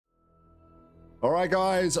All right,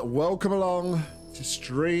 guys, welcome along to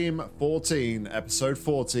stream 14, episode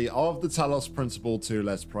 40 of the Talos Principle II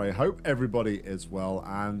Let's Play. Hope everybody is well,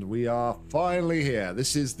 and we are finally here.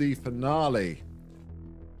 This is the finale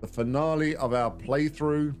of our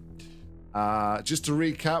playthrough. Just to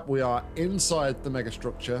recap, we are inside the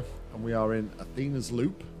megastructure, and we are in Athena's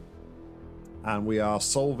loop, and we are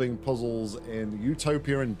solving puzzles in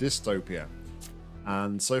Utopia and Distopia.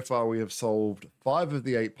 And so far, we have solved 5 of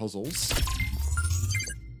the 8 puzzles.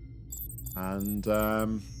 And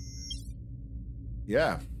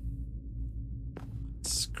yeah,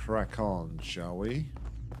 let's crack on, shall we?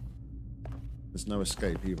 There's no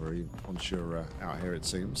escape either once you're out here, it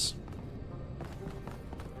seems.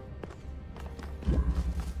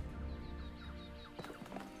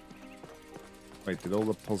 Wait, did all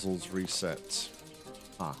the puzzles reset?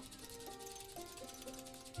 Ah.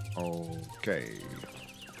 Okay.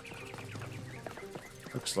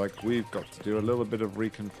 Looks like we've got to do a little bit of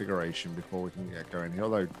reconfiguration before we can get going here.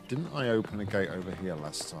 Although, didn't I open a gate over here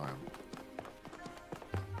last time?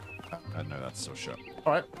 No, that's still shut.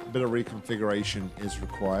 Alright, a bit of reconfiguration is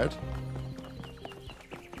required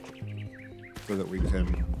so that we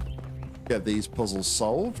can get these puzzles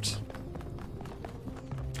solved.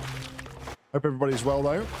 Hope everybody's well,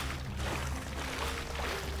 though.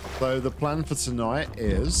 So the plan for tonight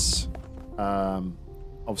is,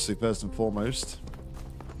 obviously, first and foremost,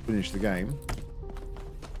 finish the game,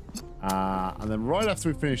 and then right after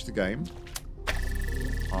we finish the game,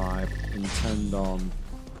 I intend on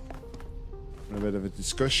a bit of a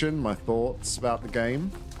discussion, my thoughts about the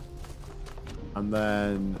game, and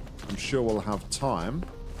then I'm sure we'll have time.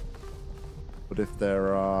 But if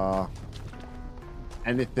there are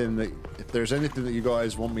if there's anything that you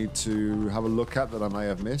guys want me to have a look at that I may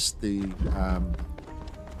have missed, the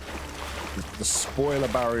spoiler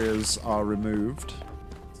barriers are removed.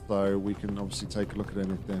 So we can obviously take a look at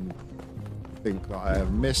anything I think that I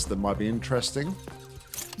have missed that might be interesting.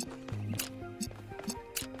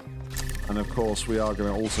 And of course, we are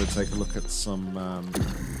going to also take a look at some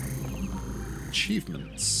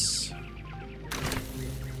achievements,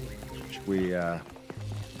 which we have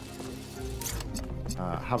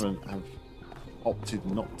opted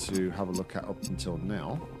not to have a look at up until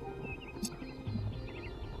now.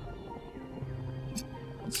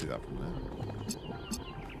 Let's see that from there.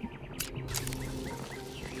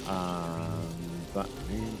 And that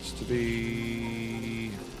needs to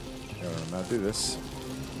be... I'm going to do this.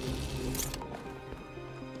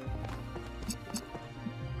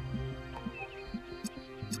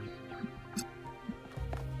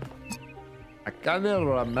 I can't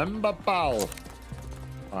remember, pal.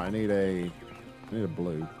 I need a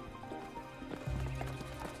blue.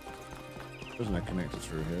 There's no connector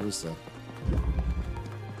through here, is there?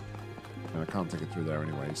 No, I can't take it through there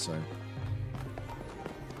anyway, so...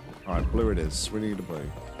 Alright, blue it is. We need a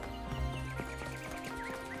blue.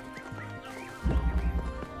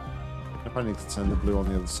 If I need to turn the blue on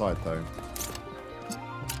the other side, though.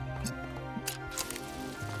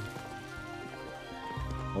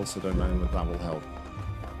 Also don't know that that will help.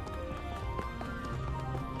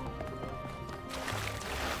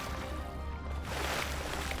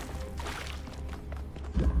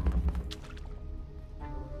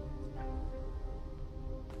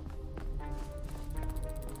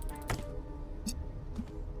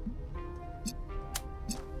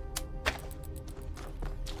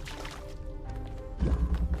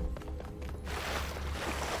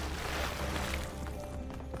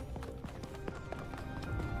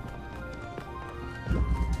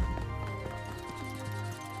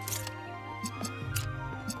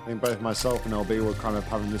 I think both myself and LB were kind of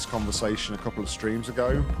having this conversation a couple of streams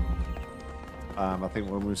ago. I think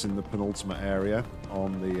when we was in the penultimate area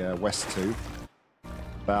on the West 2,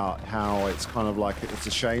 about how it's kind of like, it's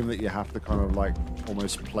a shame that you have to kind of like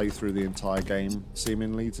almost play through the entire game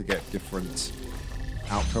seemingly to get different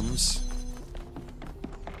outcomes.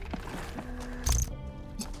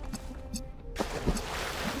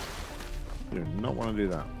 You do not want to do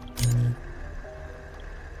that.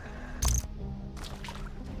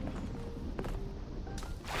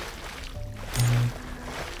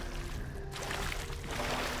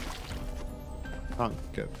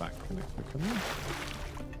 Can't get back connected, can we?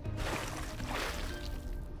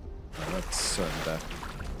 No, that's certain death.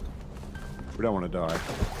 We don't want to die.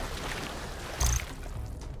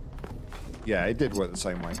 Yeah, it did work the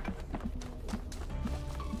same way.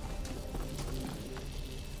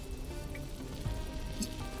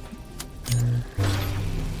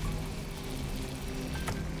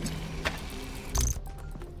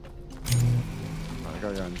 I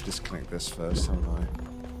gotta go and disconnect this first, haven't I?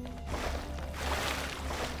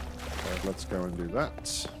 let's go and do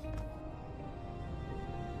that.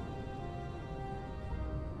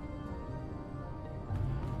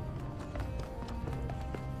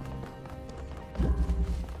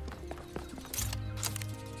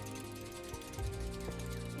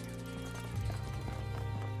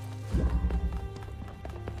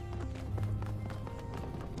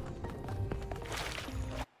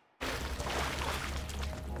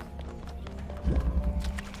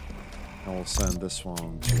 I'll send this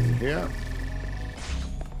one to here.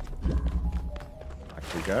 Back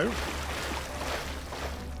we go.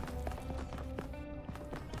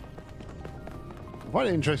 I find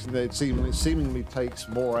it interesting that it seemingly takes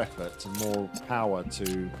more effort and more power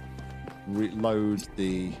to reload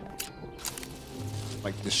the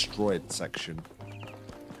destroyed section.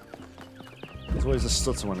 There's always a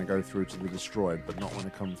stutter when I go through to the destroyed, but not when I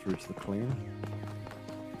come through to the clean.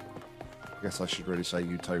 I guess I should really say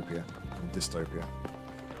Utopia and Distopia,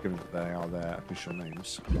 given that they are their official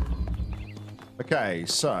names. Okay,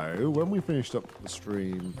 so when we finished up the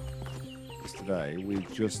stream yesterday, we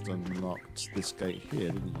just unlocked this gate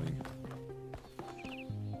here, didn't we?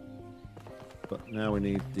 But now we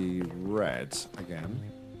need the red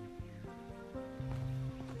again.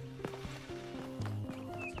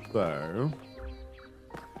 So...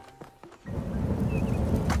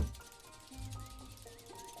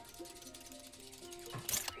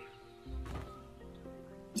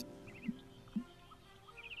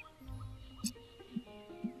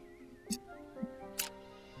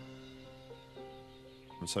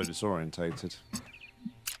 I'm so disorientated.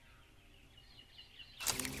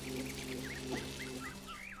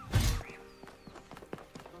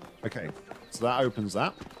 Okay, so that opens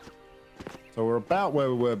that. So we're about where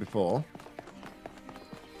we were before.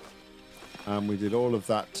 And we did all of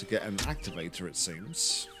that to get an activator, it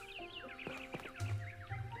seems.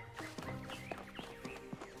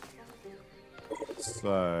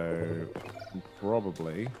 So,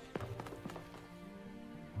 probably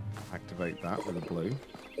activate that with a blue.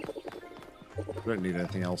 We don't need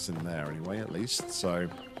anything else in there anyway, at least, so...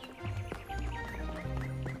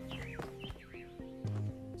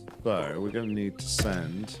 So, we're going to need to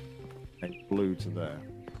send a blue to there.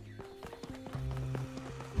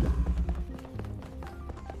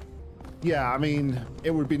 Yeah, I mean,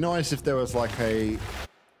 it would be nice if there was like a...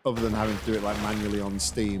 Other than having to do it like manually on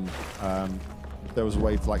Steam, if there was a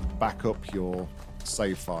way to like back up your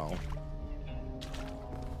save file.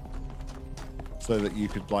 So that you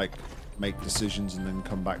could like make decisions and then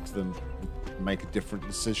come back to them and make a different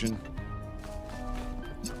decision.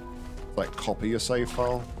 Like copy your save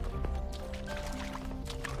file.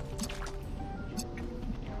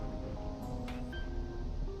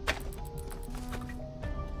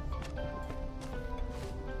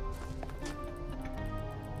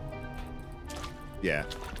 Yeah.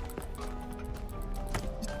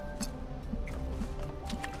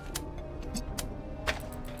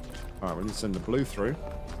 Alright, we need to send the blue through.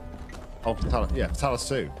 Oh, for Talos, yeah, for Talos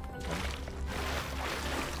 2. Okay.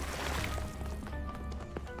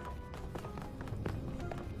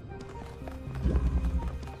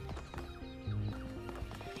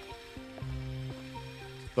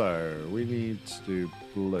 So, we need to do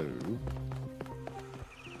blue.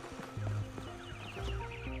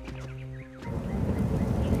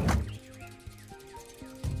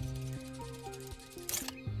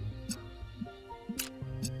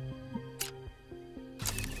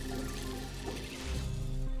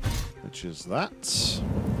 Which is that.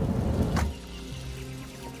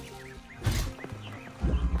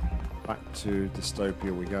 Back to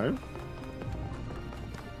Distopia we go.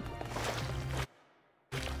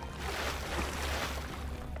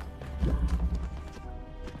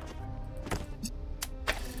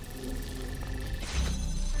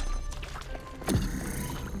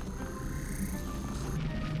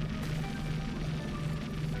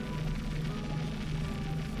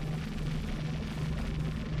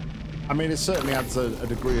 I mean, it certainly adds a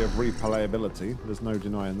degree of replayability. There's no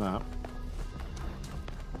denying that.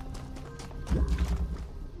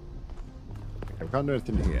 Okay, we can't do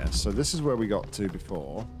anything here. So this is where we got to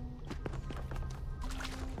before.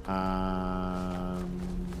 And...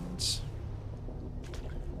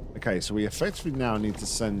 Okay, so we effectively now need to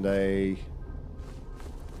send a...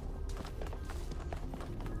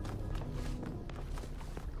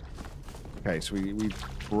 Okay, so we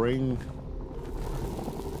bring...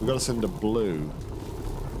 We've got to send a blue.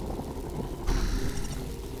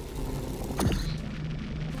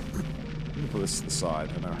 Let me put this to the side.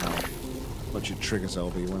 I don't know how much it triggers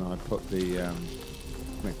LB when I put the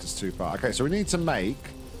connectors too far. Okay, so we need to make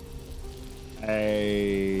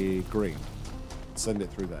a green. Send it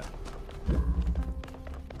through there.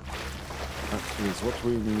 is what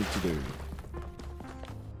we need to do.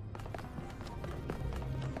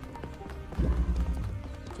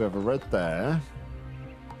 So we have a red there.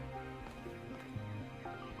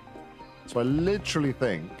 So I literally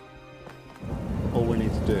think all we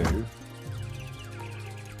need to do...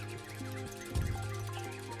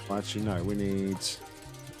 Well, actually, no, we need...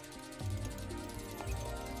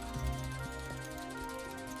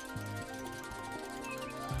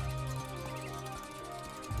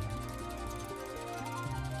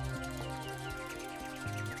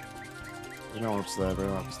 Bring that one up to there, bring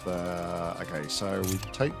that up to there. Okay, so we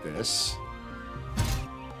take this.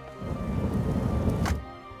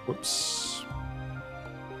 Whoops.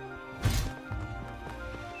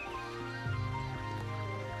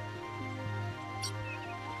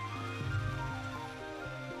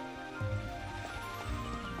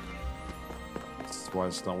 Why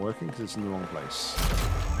it's not working, because it's in the wrong place.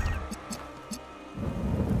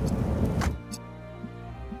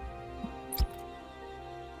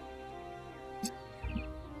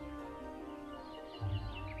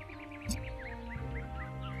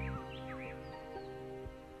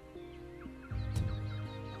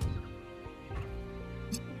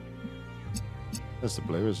 There's the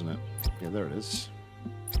blue, isn't it? Yeah, there it is.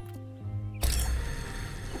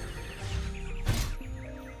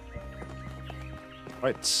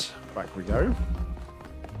 Right, back we go.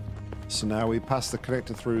 So now we pass the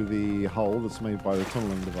connector through the hole that's made by the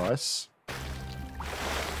tunneling device.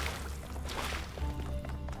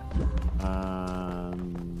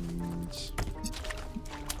 And...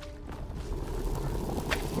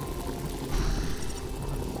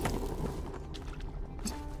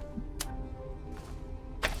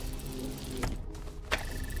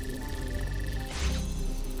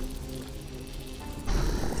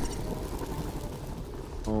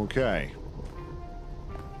 Okay.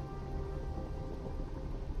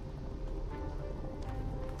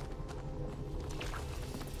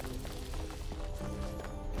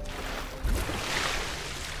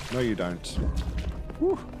 No, you don't.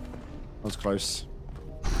 Whew. That was close.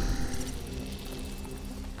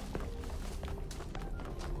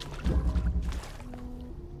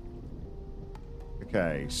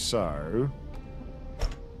 Okay, so...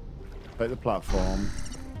 Take the platform.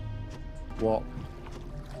 Swap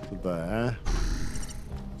to there.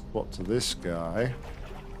 Swap to this guy.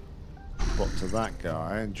 Swap to that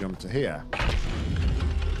guy and jump to here.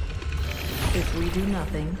 If we do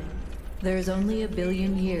nothing, there's only 1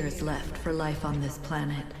 billion years left for life on this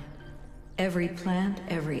planet. Every plant,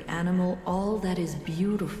 every animal, all that is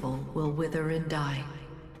beautiful will wither and die.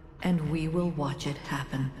 And we will watch it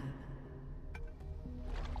happen.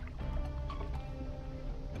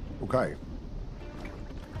 Okay.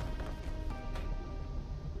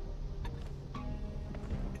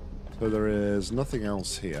 So there is nothing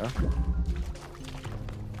else here.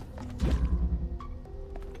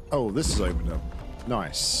 Oh, this is opened up.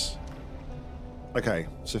 Nice. Okay,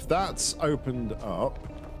 so if that's opened up,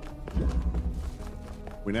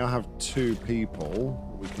 we now have 2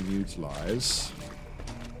 people we can utilize.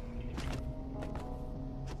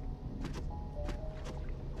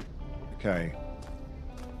 Okay.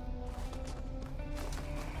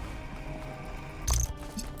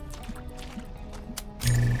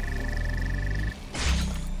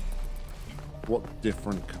 What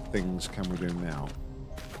different things can we do now?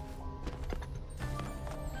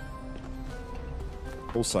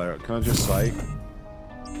 Also, can I just say,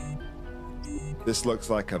 this looks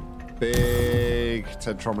like a big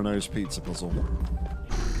Ted Tromano's pizza puzzle.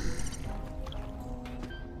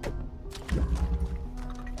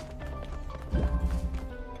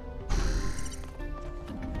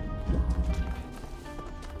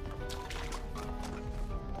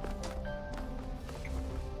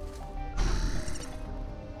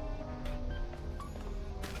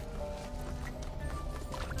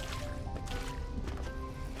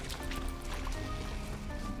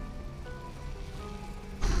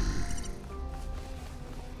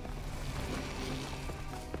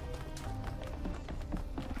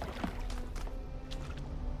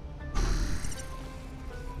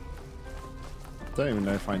 I don't even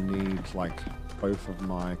know if I need, like, both of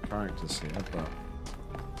my characters here, but...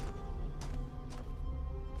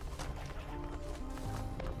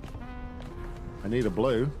 I need a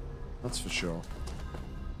blue, that's for sure.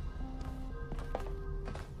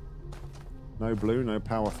 No blue, no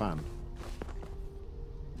power fan.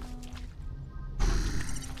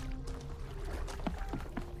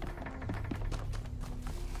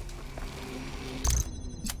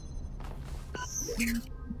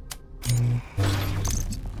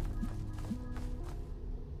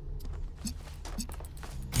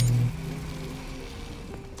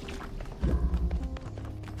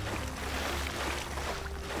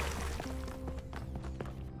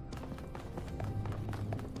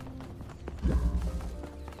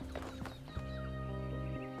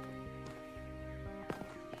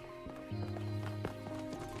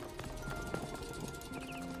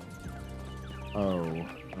 Oh,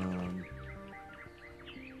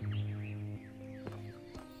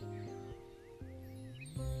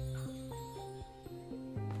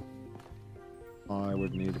 I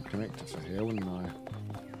would need a connector for here, wouldn't I?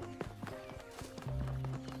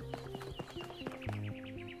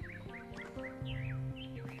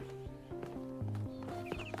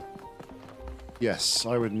 Yes,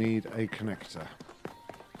 I would need a connector.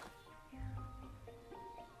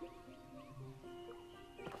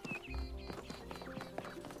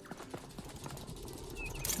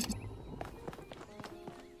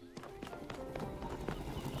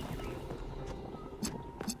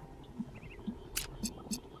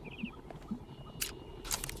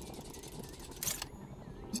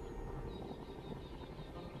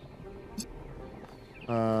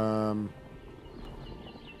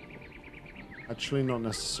 Actually, not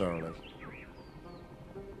necessarily.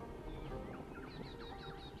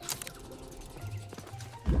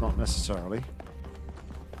 Not necessarily.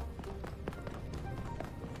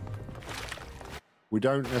 We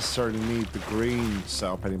don't necessarily need the green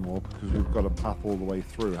setup anymore because we've got a path all the way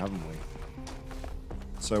through, haven't we?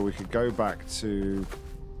 So we could go back to...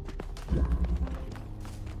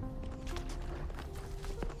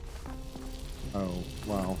 Oh,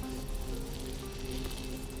 wow.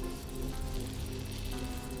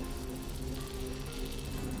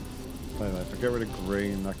 If I get rid of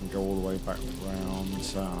green, I can go all the way back around.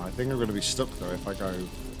 I think I'm going to be stuck though if I go...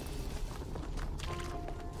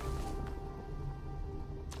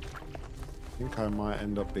 I think I might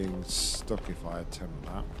end up being stuck if I attempt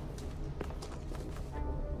that.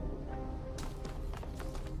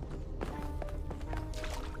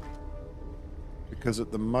 Because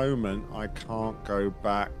at the moment, I can't go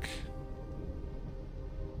back...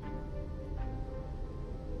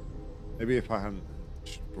 Maybe if I hadn't...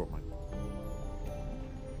 brought my...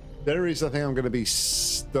 The only reason I think I'm going to be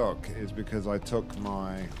stuck is because I took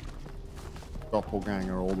my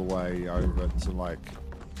doppelganger all the way over to, like,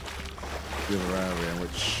 the other area,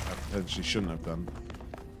 which I potentially shouldn't have done.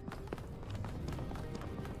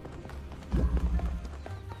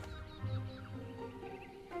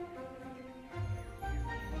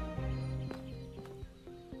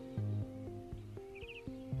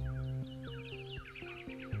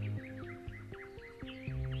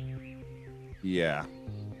 Yeah.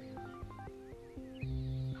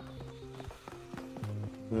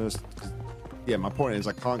 Yeah, my point is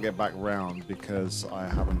I can't get back round because I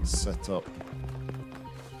haven't set up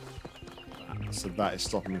that. So that is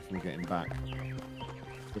stopping me from getting back.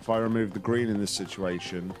 If I remove the green in this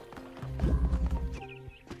situation,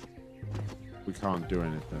 we can't do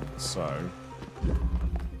anything. So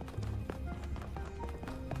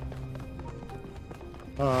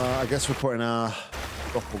I guess we're putting our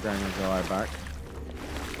doppelganger guy back.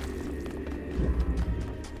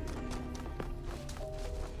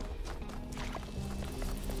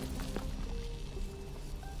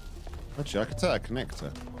 Actually, I could take a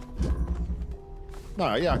connector.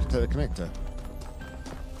 No, yeah, I could take a connector.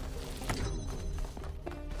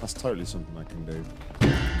 That's totally something I can do.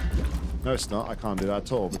 No, it's not. I can't do that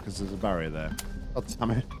at all because there's a barrier there. Oh,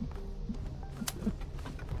 damn it.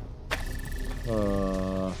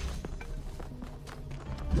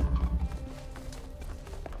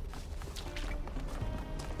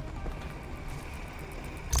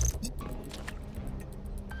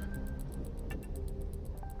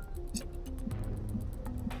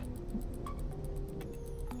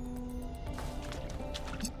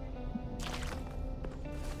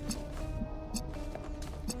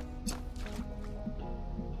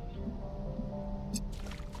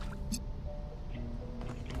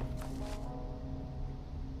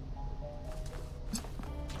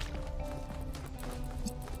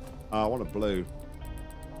 I want a blue,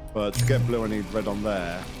 but to get blue I need red on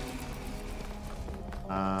there.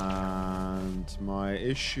 And my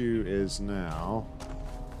issue is now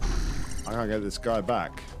I can't get this guy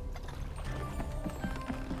back.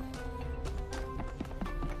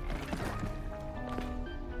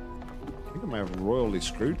 I think I may have royally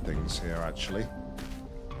screwed things here actually.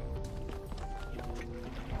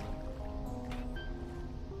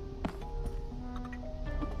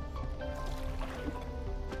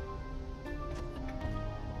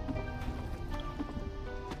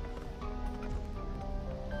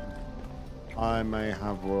 I may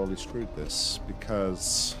have royally screwed this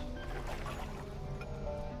because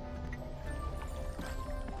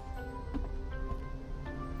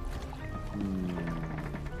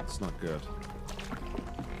it's not good.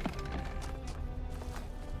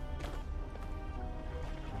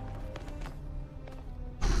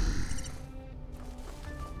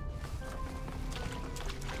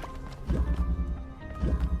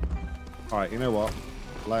 Alright, you know what?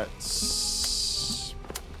 Let's...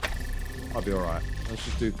 I'll be alright. Let's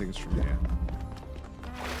just do things from here.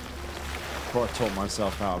 Before I talk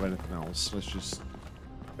myself out of anything else, let's just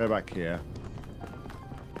go back here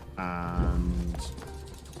and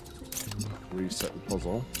reset the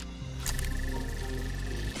puzzle.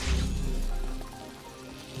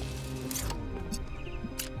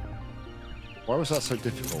 Why was that so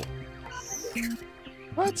difficult?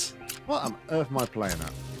 What? What on earth am I playing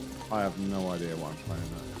at? I have no idea what I'm playing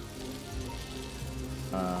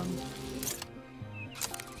at.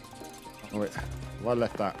 Oh wait, have I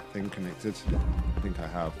left that thing connected? I think I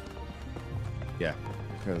have. Yeah,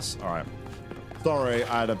 because, alright. Sorry,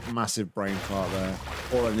 I had a massive brain fart there.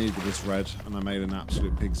 All I needed was red, and I made an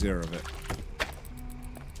absolute pig zero of it.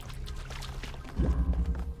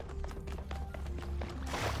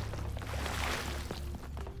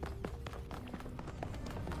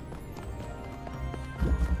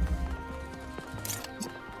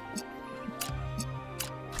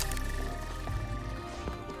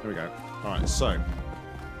 There we go. Alright, so.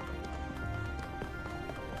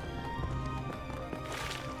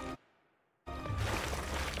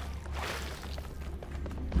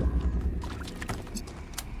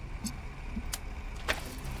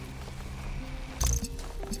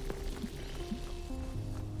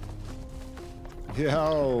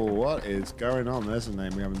 Yo, what is going on? There's a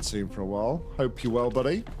name we haven't seen for a while. Hope you're well,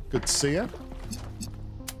 buddy. Good to see you.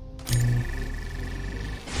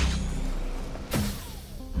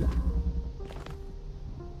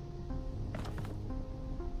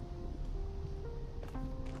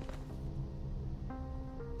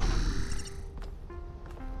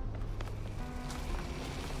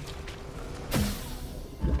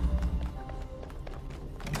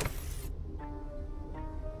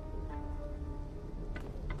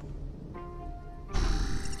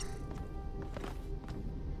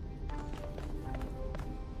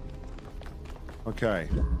 Okay.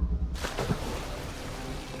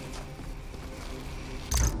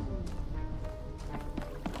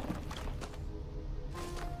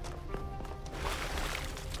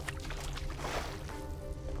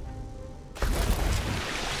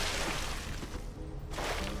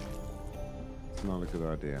 It's not a good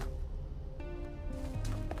idea.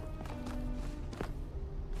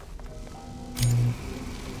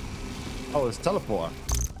 Oh, it's a teleporter.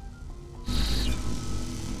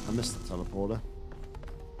 I missed the teleporter.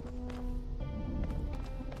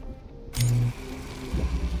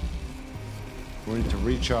 We need to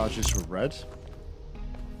recharge this with red.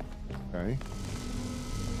 Okay.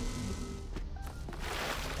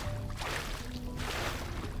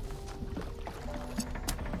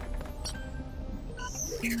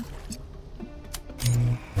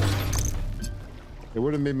 It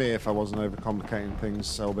wouldn't be me if I wasn't overcomplicating things,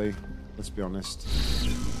 Selby. Let's be honest.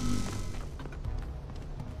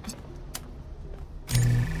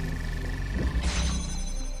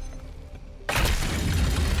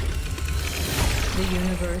 The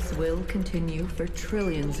universe will continue for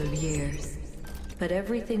trillions of years. But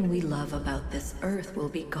everything we love about this Earth will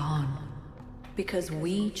be gone. Because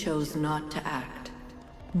we chose not to act.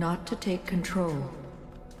 Not to take control.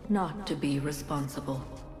 Not to be responsible.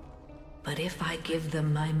 But if I give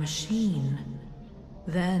them my machine,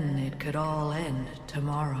 then it could all end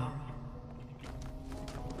tomorrow.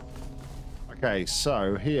 Okay,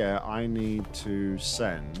 so here I need to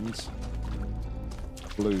send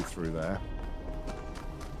blue through there.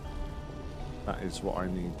 That is what I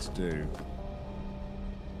need to do.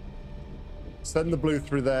 Send the blue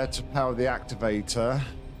through there to power the activator.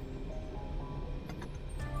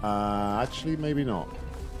 Actually, maybe not.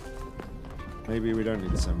 Maybe we don't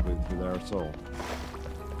need to send blue through there at all.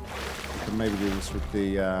 We can maybe do this with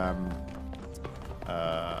the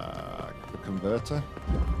converter.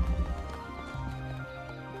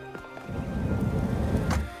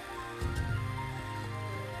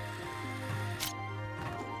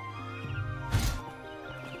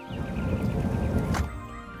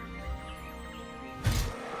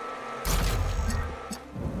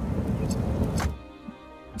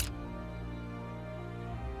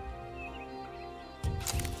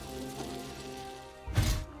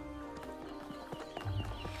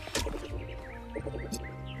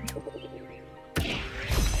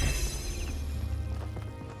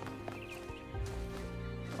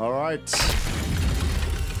 All right.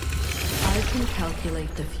 I can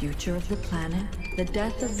calculate the future of the planet, the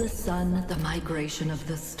death of the sun, the migration of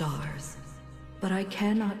the stars. But I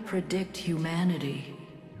cannot predict humanity.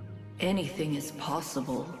 Anything is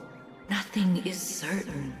possible. Nothing is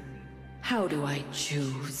certain. How do I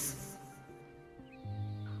choose?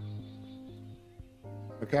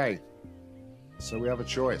 Okay. So we have a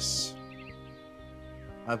choice.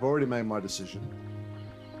 I've already made my decision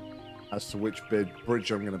as to which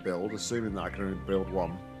bridge I'm going to build, assuming that I can only build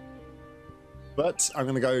one. But I'm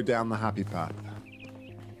going to go down the happy path.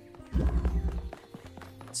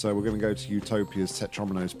 So we're going to go to Utopia's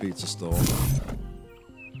Tetromino's pizza store.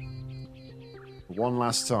 One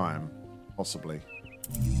last time, possibly.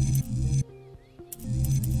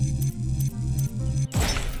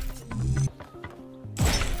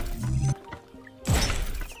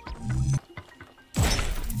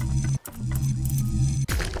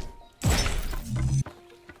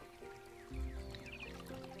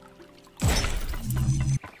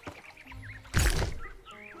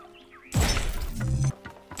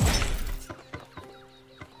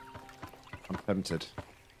 Tempted.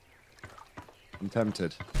 I'm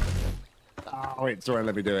tempted. Oh, wait, sorry,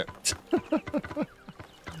 let me do it. I'm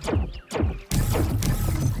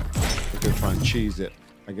gonna try and cheese it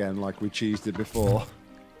again like we cheesed it before.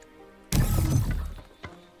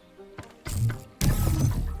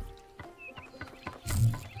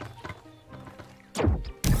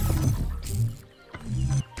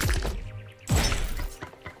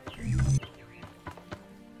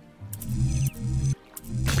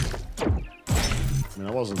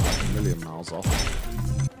 I wasn't like a million miles off.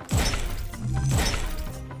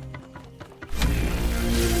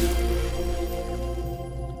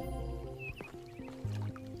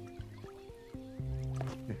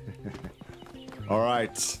 All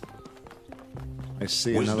right. I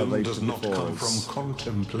see another Wisdom does not falls. come from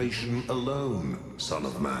contemplation alone, son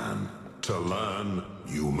of man. To learn,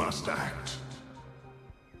 you must act.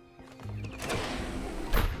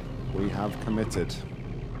 We have committed.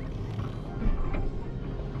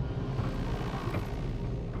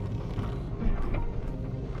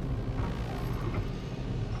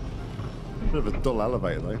 Bit of a dull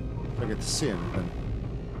elevator though. I get to see anything.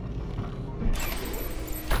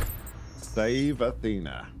 Save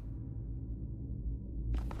Athena.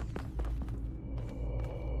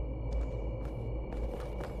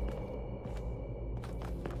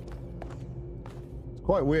 It's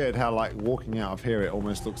quite weird how, like, walking out of here, it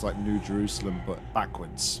almost looks like New Jerusalem, but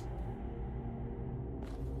backwards.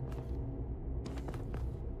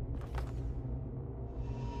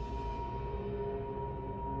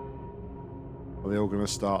 Are they all going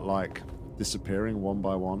to start, like, disappearing one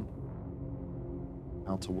by one?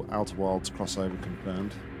 Outer Worlds crossover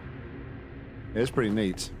confirmed. It's pretty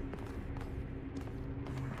neat.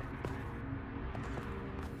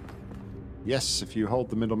 Yes, if you hold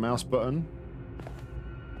the middle mouse button,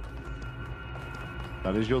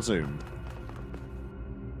 that is your zoom.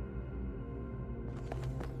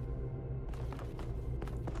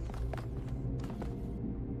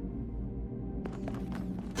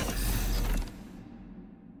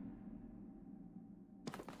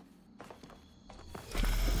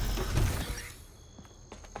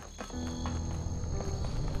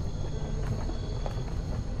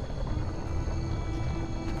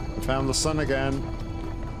 Found the sun again.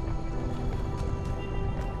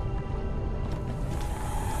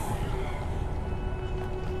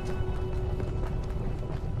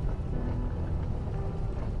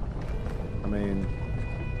 I mean,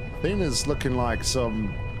 Athena's looking like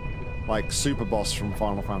some, like, super boss from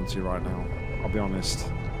Final Fantasy right now, I'll be honest.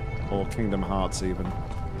 Or Kingdom Hearts even.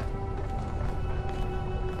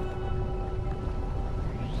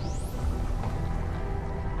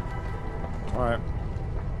 Alright.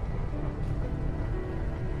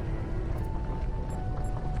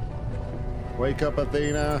 Wake up,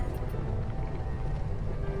 Athena.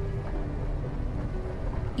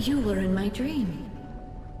 You were in my dream.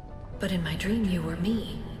 But in my dream you were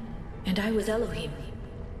me. And I was Elohim.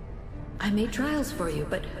 I made trials for you,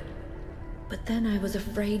 but then I was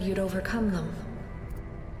afraid you'd overcome them.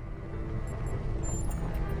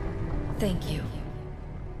 Thank you.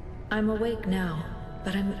 I'm awake now,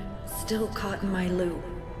 but I'm still caught in my loop.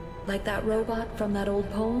 Like that robot from that old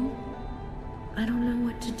poem. I don't know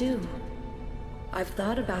what to do. I've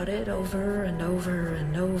thought about it over and over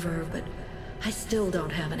and over, but I still don't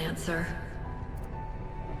have an answer.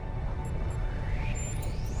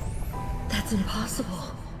 That's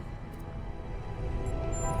impossible.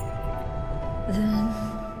 Then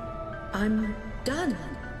I'm done.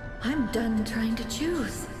 I'm done trying to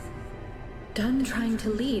choose. Done trying to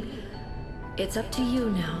lead. It's up to you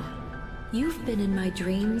now. You've been in my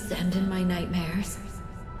dreams and in my nightmares.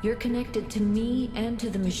 You're connected to me and to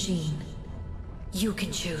the machine. You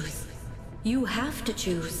can choose. You have to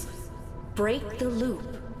choose. Break the loop.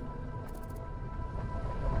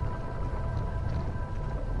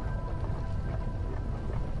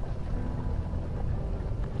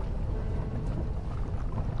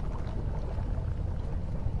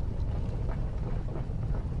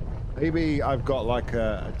 Maybe I've got like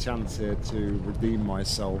a chance here to redeem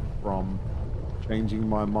myself from changing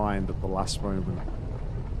my mind at the last moment,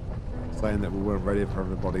 saying that we weren't ready for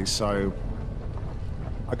everybody. So,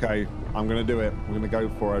 okay, I'm going to do it. I'm going to go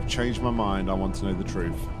for it. I've changed my mind. I want to know the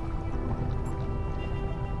truth.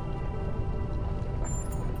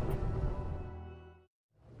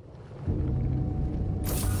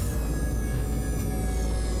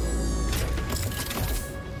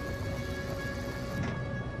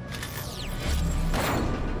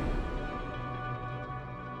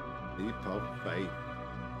 Leap of faith.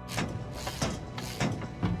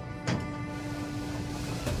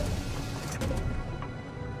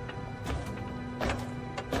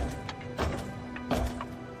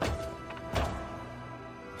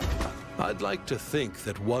 I'd like to think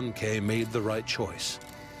that 1K made the right choice.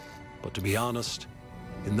 But to be honest,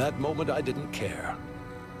 in that moment I didn't care.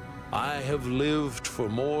 I have lived for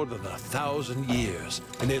more than 1,000 years,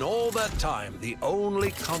 and in all that time, the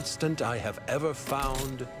only constant I have ever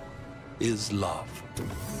found is love.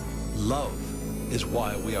 Love is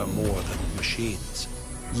why we are more than machines.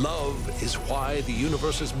 Love is why the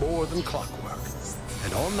universe is more than clockwork.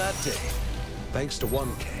 And on that day, thanks to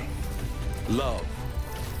 1K, love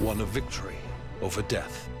won a victory over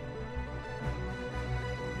death.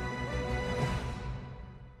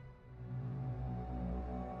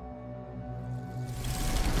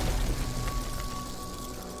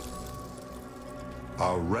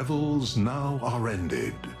 Our revels now are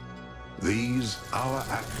ended. These, our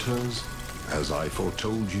actors, as I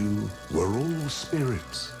foretold you, were all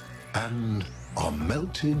spirits, and are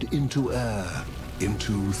melted into air,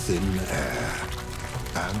 into thin air.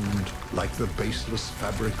 And, like the baseless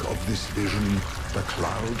fabric of this vision, the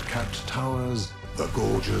cloud-capped towers, the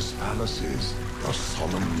gorgeous palaces, the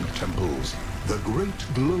solemn temples, the great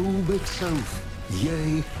globe itself,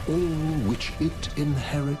 yea, all which it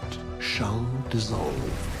inherit, shall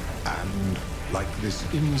dissolve, and, like this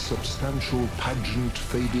insubstantial pageant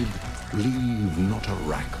faded, leave not a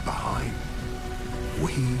rack behind.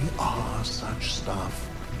 We are such stuff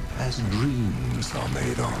as dreams are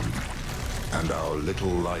made on, and our little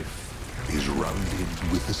life is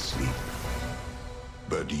rounded with a sleep.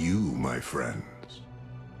 But you, my friends,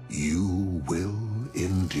 you will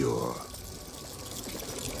endure.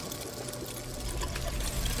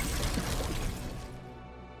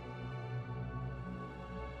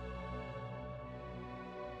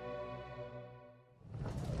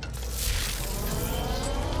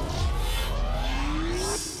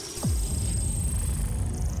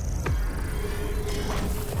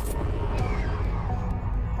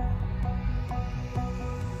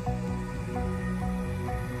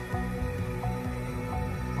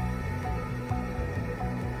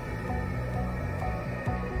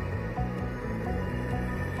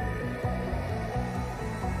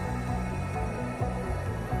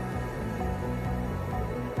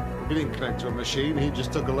 He didn't connect to a machine, he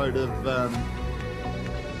just took a load of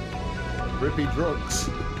rippy drugs.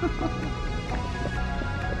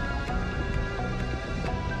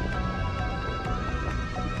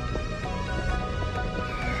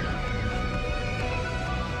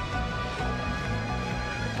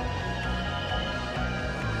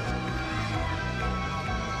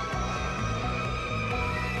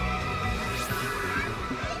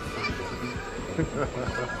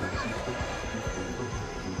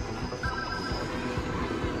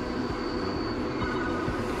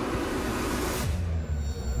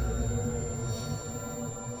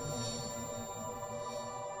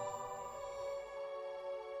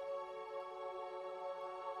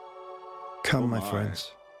 Come, my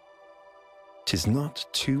friends. 'Tis not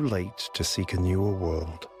too late to seek a newer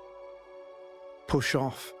world. Push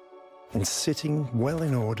off, and sitting well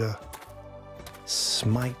in order,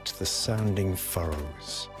 smite the sounding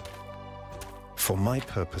furrows. For my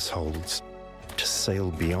purpose holds to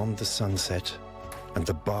sail beyond the sunset and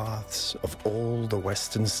the baths of all the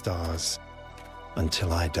western stars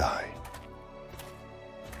until I die.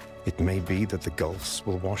 It may be that the gulfs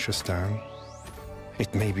will wash us down.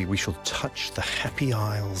 It may be we shall touch the happy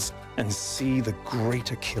isles and see the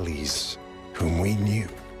great Achilles, whom we knew.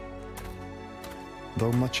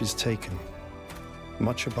 Though much is taken,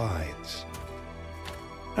 much abides.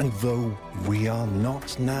 And though we are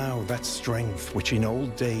not now that strength which in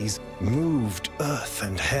old days moved earth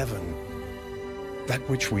and heaven, that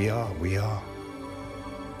which we are, we are.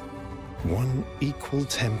 One equal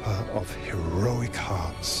temper of heroic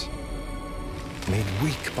hearts, made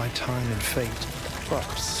weak by time and fate, but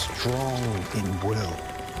strong in will,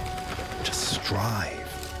 to strive,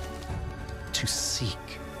 to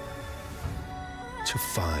seek, to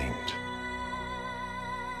find,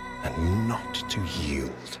 and not to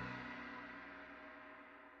yield.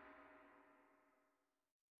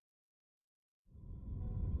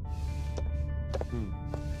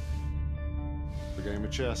 game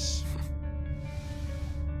of chess.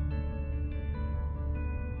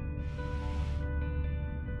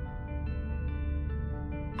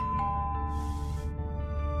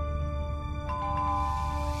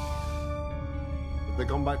 Have they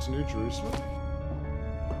gone back to New Jerusalem?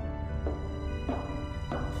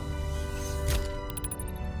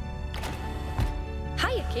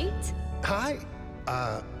 Hiya, Kate. Hi.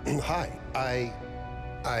 Hi.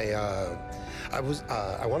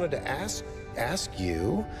 I wanted to ask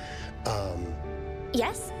you,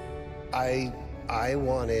 Yes? I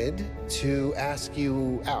wanted to ask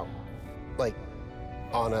you out, like,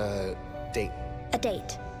 on a date. A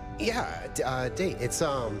date. Yeah, a date. It's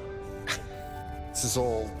this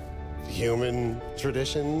old human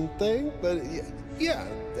tradition thing, but yeah.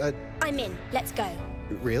 I'm in. Let's go.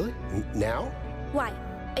 Really? Now? Why?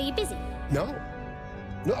 Are you busy? No.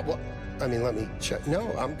 No. Well, I mean, let me check.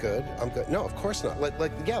 No, I'm good. I'm good. No, of course not.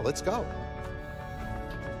 Yeah, let's go.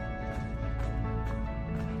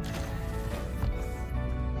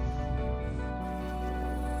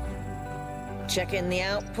 Checking the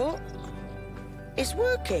output. It's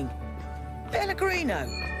working. Pellegrino,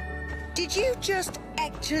 did you just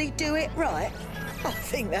actually do it right? I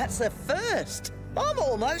think that's a first. I'm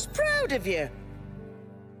almost proud of you.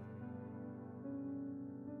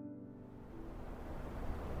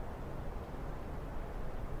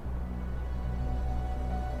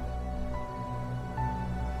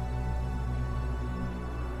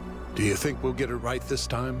 Do you think we'll get it right this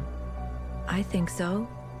time? I think so.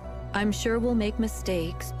 I'm sure we'll make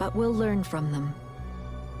mistakes, but we'll learn from them.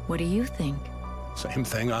 What do you think? Same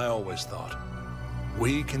thing I always thought.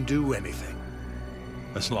 We can do anything,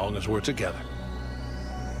 as long as we're together.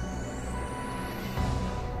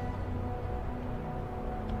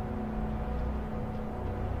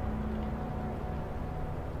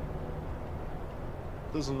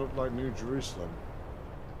 Doesn't look like New Jerusalem.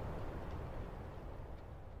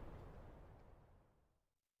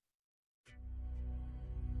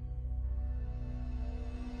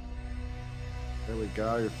 There we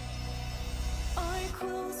go.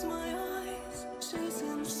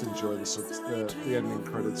 Just enjoy the ending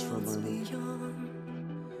credits for a moment.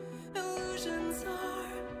 Illusions are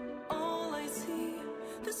all I see.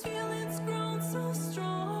 This feeling's grown so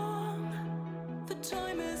strong. The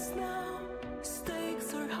time is now.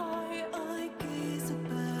 Stakes are high. I gaze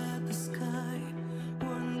up at the sky,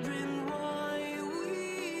 wondering why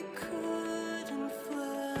we couldn't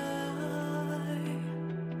fly.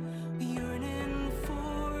 Yearning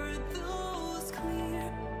for those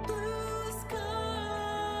clear blue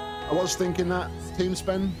skies. I was thinking that team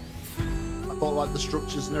spend. I thought like the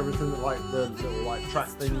structures and everything, like the little like track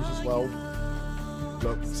things as well,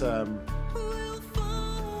 looked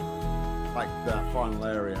like that final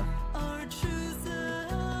area.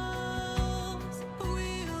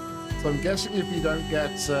 So I'm guessing if you don't get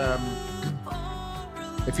the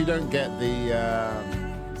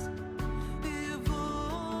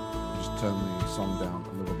just turn the song down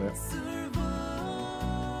a little bit.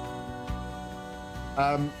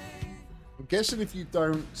 I'm guessing if you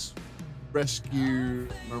don't rescue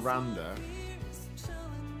Miranda,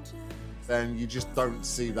 then you just don't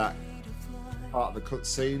see that part of the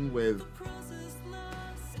cutscene with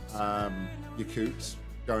Yakut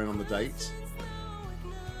going on the date.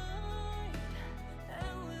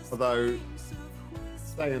 Although,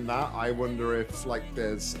 saying that, I wonder if like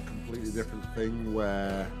there's a completely different thing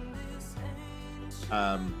where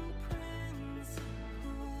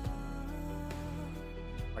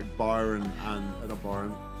like Byron and not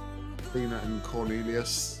Byron, Athena and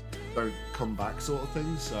Cornelius don't come back, sort of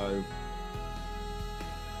thing. So,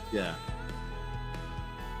 yeah.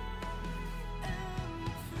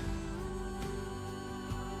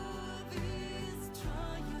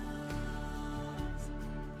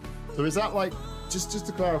 So is that like just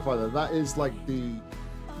to clarify that is like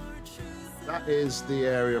that is the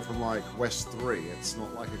area from like West 3. It's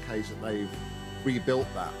not like a case that they've rebuilt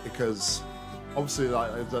that, because obviously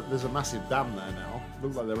like there's a massive dam there now. It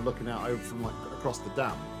looks like they were looking out over from like across the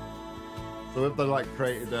dam. So if they like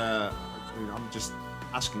created I mean, I'm just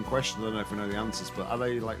asking questions, I don't know if we know the answers, but are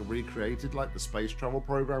they like recreated like the space travel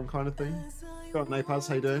program kind of thing? Got Napaz,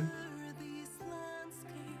 how you doing?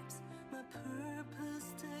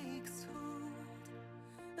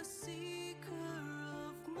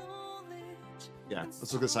 Yeah, that's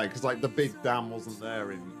what I was gonna say, because like the big dam wasn't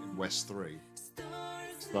there in West 3.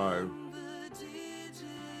 So,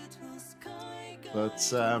 but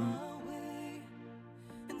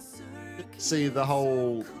see the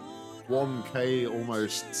whole 1K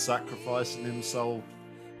almost sacrificing himself,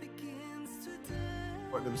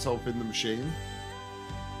 putting himself in the machine.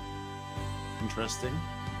 Interesting.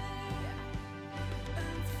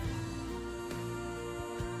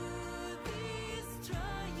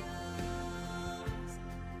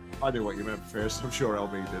 I knew what you meant first. I'm sure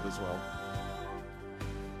LB did as well.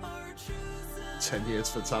 10 years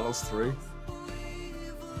for Talos 3.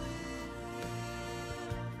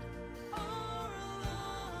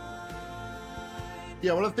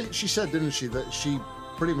 Yeah, well, I think she said, didn't she, that she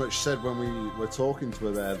pretty much said when we were talking to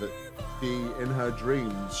her there that she, in her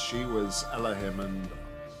dreams, she was Elohim and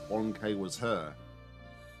 1K was her.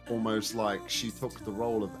 Almost like she took the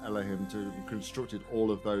role of Elohim to constructed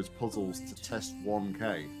all of those puzzles to test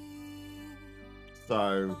 1K.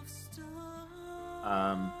 So,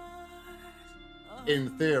 in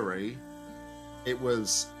theory, it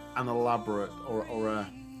was an elaborate, or a,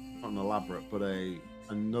 not an elaborate, but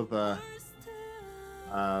another,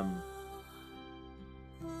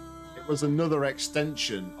 it was another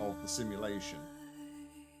extension of the simulation.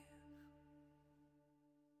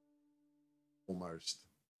 Almost.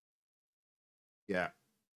 Yeah.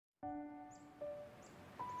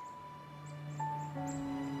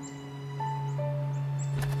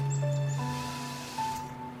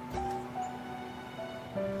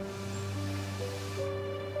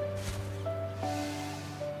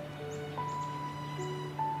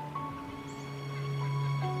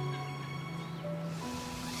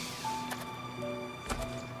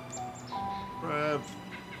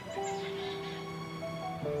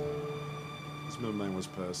 His middle name was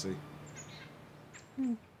Percy.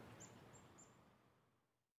 Go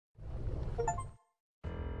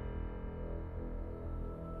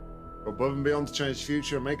above and beyond to change the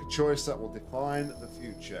future and make a choice that will define the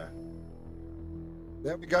future.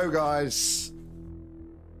 There we go, guys.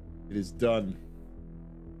 It is done.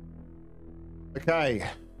 Okay.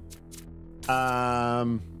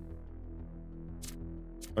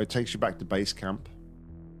 It takes you back to base camp.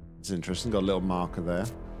 It's interesting. Got a little marker there.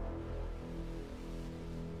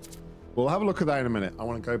 We'll have a look at that in a minute. I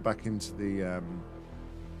want to go back into the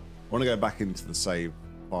save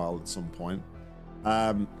file at some point.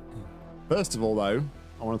 First of all, though,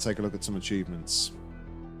 I want to take a look at some achievements.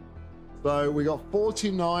 So we got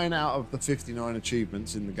 49 out of the 59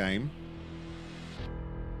 achievements in the game,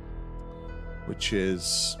 which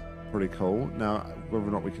is pretty cool. Now, whether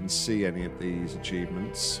or not we can see any of these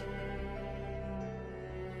achievements.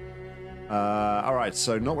 All right,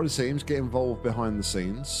 so not what it seems. Get involved behind the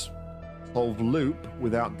scenes. Solve loop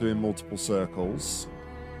without doing multiple circles.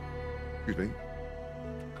 Excuse me.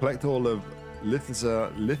 Collect all of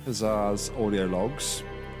Lithazar's audio logs.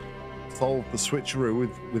 Solve the switcheroo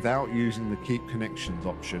without using the keep connections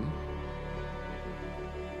option.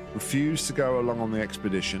 Refuse to go along on the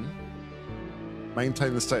expedition.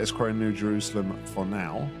 Maintain the status quo in New Jerusalem for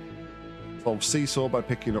now. Solve seesaw by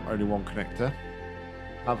picking up only one connector.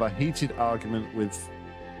 Have a heated argument with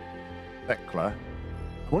Thekla.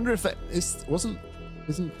 I wonder if that isn't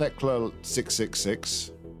Thekla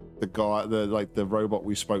 666 the guy, the robot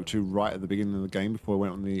we spoke to right at the beginning of the game before we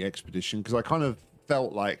went on the expedition? Because I kind of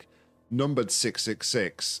felt like numbered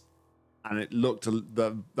 666, and it looked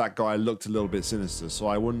that guy looked a little bit sinister. So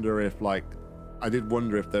I wonder if I did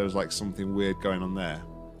wonder if there was like something weird going on there.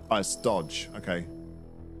 Oh, it's Dodge. Okay.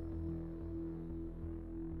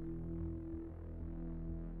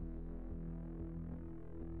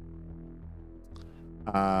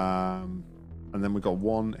 And then we got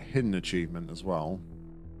one hidden achievement as well,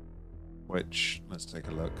 which let's take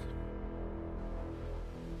a look.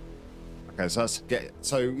 Okay,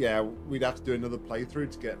 so yeah, we'd have to do another playthrough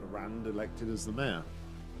to get Rand elected as the mayor.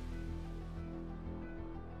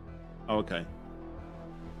 Oh, okay.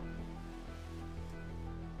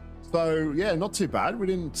 So yeah, not too bad. We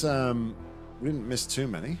didn't miss too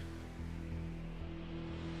many.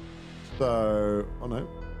 So, oh no.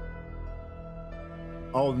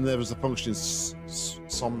 Oh, and there was the function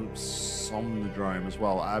Somnodrome as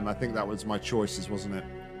well. I think that was my choices, wasn't it?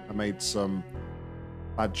 I made some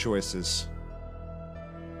bad choices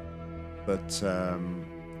that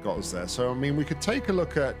got us there. So, I mean, we could take a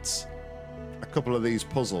look at a couple of these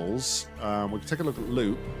puzzles. We could take a look at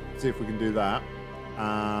Loop, see if we can do that.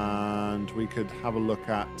 And we could have a look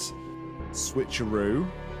at Switcheroo.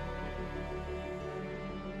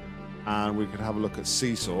 And we could have a look at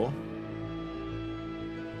Seesaw.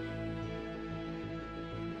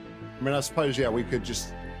 I mean, I suppose, yeah, we could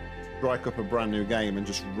just strike up a brand new game and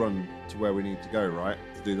just run to where we need to go, right,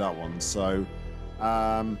 to do that one. So,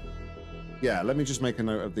 yeah, let me just make a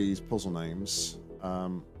note of these puzzle names.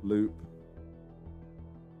 Loop,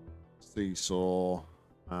 Seesaw,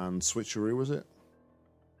 and Switcheroo, was it?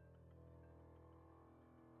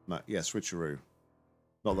 No, yeah, Switcheroo.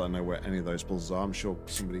 Not that I know where any of those puzzles are. I'm sure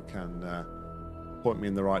somebody can point me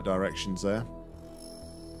in the right directions there.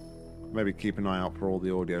 Maybe keep an eye out for all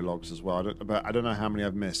the audio logs as well. I don't know how many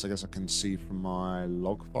I've missed. I guess I can see from my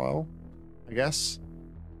log file, I guess.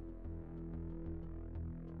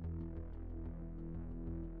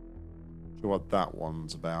 Sure what that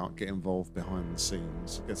one's about. Get involved behind the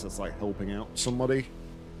scenes. I guess that's like helping out somebody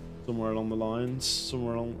somewhere along the lines.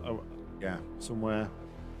 Somewhere along... Oh, yeah, somewhere.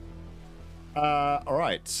 All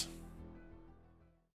right.